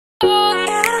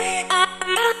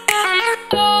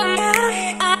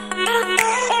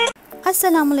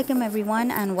Assalamualaikum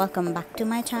everyone and welcome back to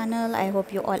my channel. I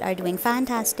hope you all are doing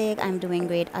fantastic. I'm doing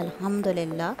great,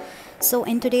 alhamdulillah. So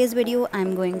in today's video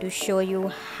I'm going to show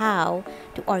you how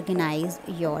to organize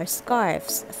your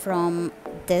scarves from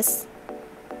this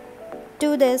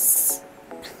to this.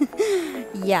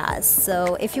 Yeah,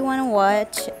 so if you want to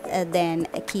watch then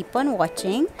keep on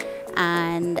watching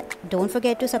and don't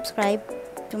forget to subscribe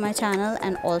to my channel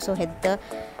and also hit the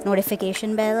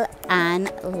notification bell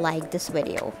and like this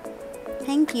video.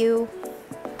 Thank you.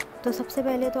 तो सबसे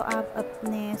पहले तो आप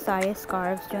अपने सारे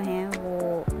scarfs जो हैं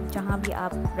वो जहाँ भी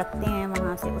आप रखते हैं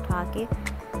वहाँ से उठा के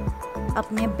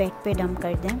अपने बेड पे डंप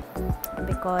कर दें,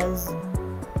 because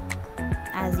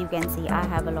as you can see I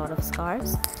have a lot of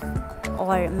scarfs.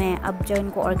 और मैं अब जो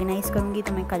इनको ऑर्गेनाइज़ करूँगी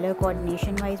तो मैं कलर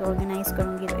कोऑर्डिनेशन वाइज ऑर्गेनाइज़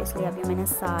करूँगी, तो इसलिए अभी मैंने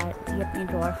सारी अपनी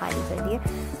ड्रॉर खाली कर दी है।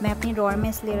 मैं अपनी ड्रॉर में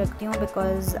इसलिए रखती हूँ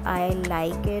because I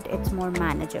like it, it's more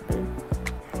manageable.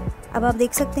 अब आप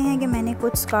देख सकते हैं कि मैंने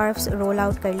कुछ स्कार्फ्स रोल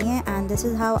आउट कर लिए हैं and this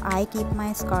is how I keep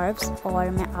my scarfs. और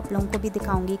मैं आप लोगों को भी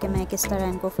दिखाऊंगी कि मैं किस तरह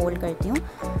इनको फ़ोल्ड करती हूँ।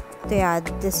 तो यार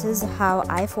this is how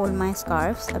I fold my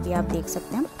scarfs. अभी आप देख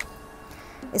सकते हैं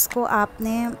इसको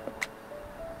आपने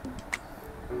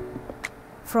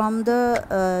फ्रॉम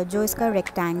द जो इसका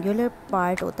रेक्टेंगुलर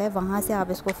पार्ट होता है वहाँ से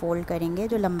आप इसको फ़ोल्ड करेंगे।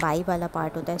 जो लंबाई वाला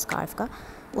पार्ट होता है स्कार्फ का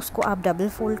उसको आप डबल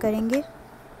फोल्ड करेंगे।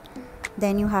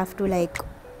 Then you have to like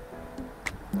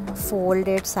fold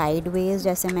it sideways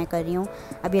जैसे मैं कर रही हूँ।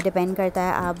 अब ये डिपेंड करता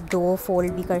है, आप 2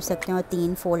 फोल्ड भी कर सकते हैं और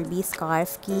 3 फोल्ड भी।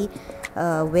 स्कार्फ की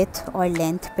विड्थ और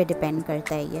लेंथ पे डिपेंड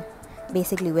करता है, ये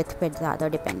बेसिकली विड्थ पे ज़्यादा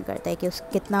डिपेंड करता है कि उस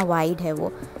कितना वाइड है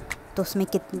वो, तो उसमें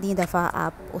कितनी दफ़ा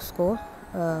आप उसको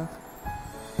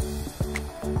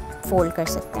फोल्ड कर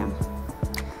सकते हैं।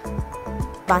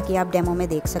 बाकी आप डेमो में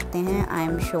देख सकते हैं। I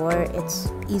am sure it's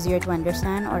easier to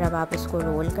understand. और अब आप इसको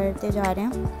रोल करते जा रहे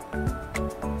हैं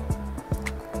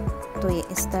तो ये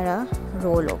इस तरह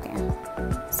रोल हो गए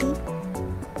हैं। सी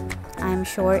I am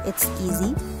sure it's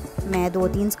easy. मैं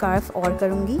 2-3 स्कार्फ और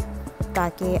करूँगी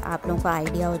ताकि आप लोगों को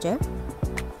आइडिया हो जाए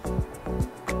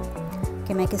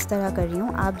कि मैं किस तरह कर रही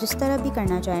हूँ। आप जिस तरह भी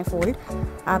करना चाहें फोल्ड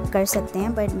आप कर सकते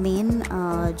हैं, बट मेन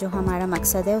जो हमारा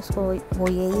मकसद है उसको वो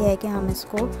यही है कि हम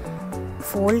इसको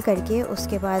फोल्ड करके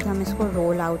उसके बाद हम इसको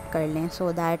रोल आउट कर लें,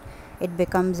 so that it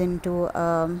becomes into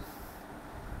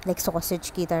like sausage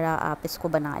की तरह आप इसको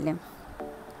बना लें।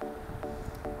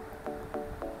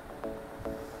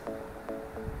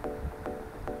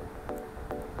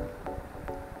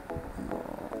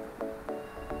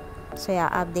 सो या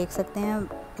आप देख सकते हैं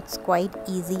it's quite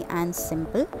easy and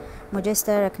simple. मुझे इस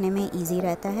तरह रखने में इजी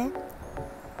रहता है।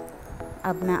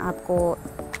 अब मैं आपको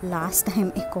लास्ट टाइम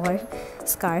एक और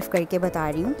स्कार्फ करके बता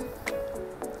रही हूँ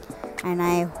एंड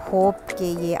आई होप कि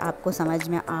ये आपको समझ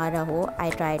में आ रहा हो।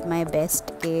 आई ट्राइड माई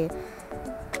बेस्ट कि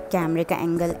कैमरे का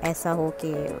एंगल ऐसा हो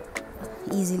कि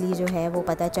ईज़िली जो है वो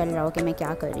पता चल रहा हो कि मैं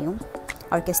क्या कर रही हूँ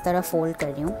और किस तरह फोल्ड कर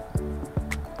रही हूँ।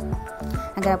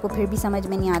 अगर आपको फिर भी समझ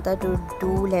में नहीं आता तो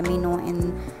do let me know in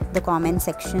the comment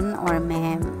section, और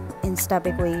मैं इंस्टा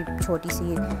पे कोई छोटी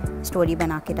सी स्टोरी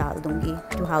बना के डाल दूँगी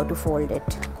to how to fold it.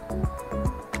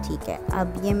 ठीक है,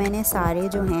 अब ये मैंने सारे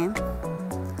जो हैं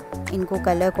इनको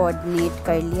कलर कोऑर्डिनेट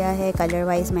कर लिया है। कलर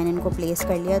वाइज मैंने इनको प्लेस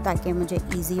कर लिया ताकि मुझे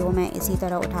इजी हो, मैं इसी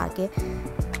तरह उठा के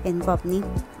इनको अपनी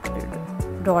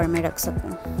ड्रॉर में रख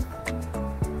सकूं।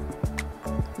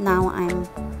 Now I am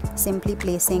simply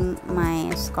placing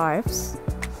my scarfs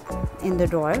in the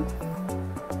drawer.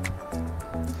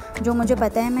 जो मुझे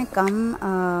पता है मैं कम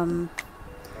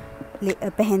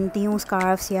पहनती हूँ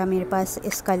स्कार्फ्स, या मेरे पास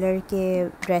इस कलर के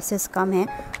ड्रेसेस कम हैं,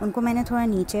 उनको मैंने थोड़ा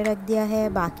नीचे रख दिया है,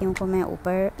 बाकियों को मैं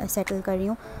ऊपर सेटल कर रही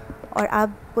हूँ। और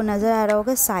आपको नज़र आ रहा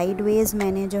होगा साइडवेज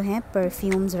मैंने जो है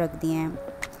परफ्यूम्स रख दिए हैं,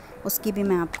 उसकी भी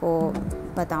मैं आपको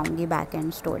बताऊँगी बैक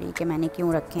एंड स्टोरी कि मैंने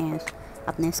क्यों रखे हैं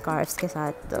अपने स्कार्फ्स के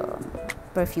साथ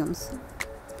परफ्यूम्स।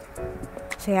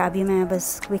 तो अभी मैं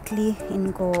बस क्विकली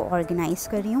इनको ऑर्गेनाइज़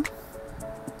कर रही हूँ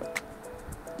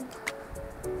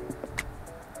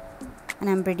and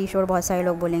I am pretty sure बहुत सारे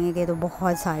लोग बोलेंगे कि तो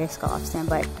बहुत सारे स्कार्फ्स हैं,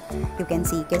 बट यू कैन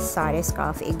सी कि सारे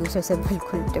स्कार्फ एक दूसरे से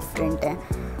बिल्कुल डिफरेंट हैं।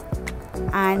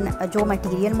 एंड जो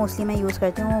मटेरियल मोस्टली मैं यूज़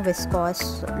करती हूँ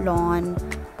विस्कॉस लॉन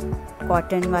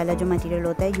कॉटन वाला जो मटेरियल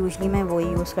होता है, यूजुअली मैं वही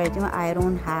यूज़ करती हूँ। I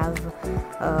don't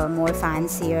have more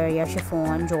fancier या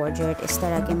शिफॉन जॉर्जेट इस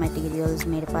तरह के मटेरियल्स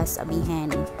मेरे पास अभी हैं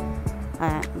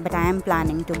नहीं, but I am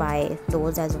planning to bye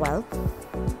those as well.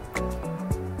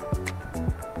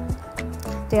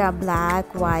 तो या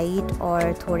ब्लैक वाइट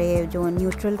और थोड़े जो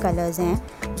न्यूट्रल कलर्स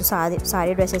हैं जो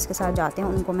सारे ड्रेसेस के साथ जाते हैं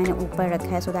उनको मैंने ऊपर रखा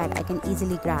है so that I can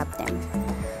easily grab them.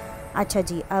 अच्छा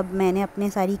जी, अब मैंने अपने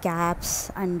सारी कैप्स,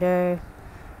 अंडर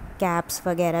कैप्स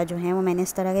वगैरह जो हैं वो मैंने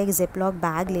इस तरह का एक ज़िप लॉक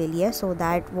बैग ले लिया सो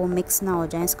दैट वो मिक्स ना हो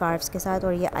जाएं स्कार्फ्स के साथ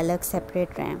और ये अलग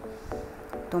सेपरेट रहें।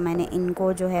 तो मैंने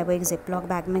इनको जो है वो एक ज़िप लॉक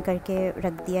बैग में करके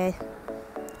रख दिया है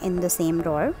in the same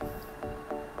drawer.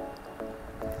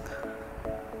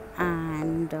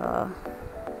 And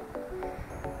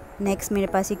next मेरे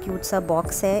पास ये क्यूट सा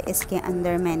बॉक्स है, इसके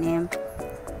अंदर मैंने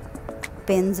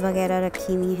पिन्स वगैरह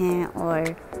रखी हुई हैं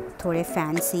और थोड़े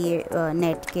फैंसी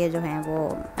नेट के जो हैं वो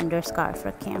अंडर स्कार्फ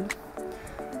रखे हैं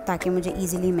ताकि मुझे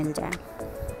इजीली मिल जाए।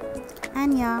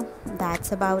 एंड या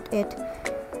that's about it,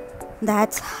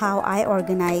 that's how I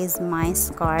organise my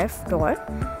scarf drawer.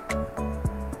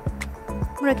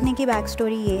 रखने की बैक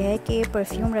स्टोरी ये है कि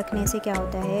परफ्यूम रखने से क्या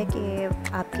होता है कि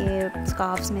आपके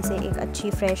स्कार्फ्स में से एक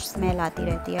अच्छी फ्रेश स्मेल आती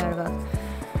रहती है हर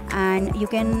वक्त। And you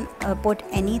can put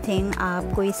any thing,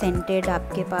 आप कोई सेंटेड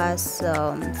आपके पास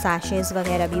सैशेज़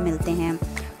वगैरह भी मिलते हैं,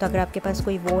 तो अगर आपके पास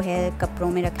कोई वो है कपड़ों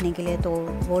में रखने के लिए तो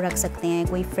वो रख सकते हैं।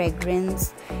 कोई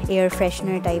fragrance, air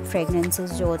freshener type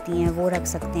fragrances जो होती हैं वो रख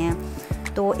सकते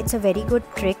हैं। तो it's a very good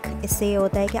trick. इससे ये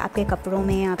होता है कि आपके कपड़ों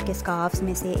में, आपके स्कार्फ्स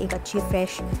में से एक अच्छी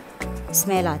फ्रेश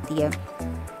स्मेल आती है।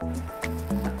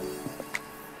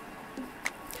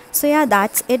 So yeah,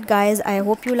 that's it guys. I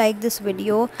hope you like this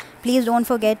video. Please don't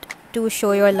forget to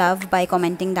show your love by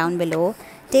commenting down below.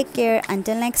 Take care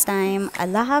until next time.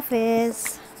 Allah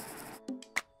Hafiz.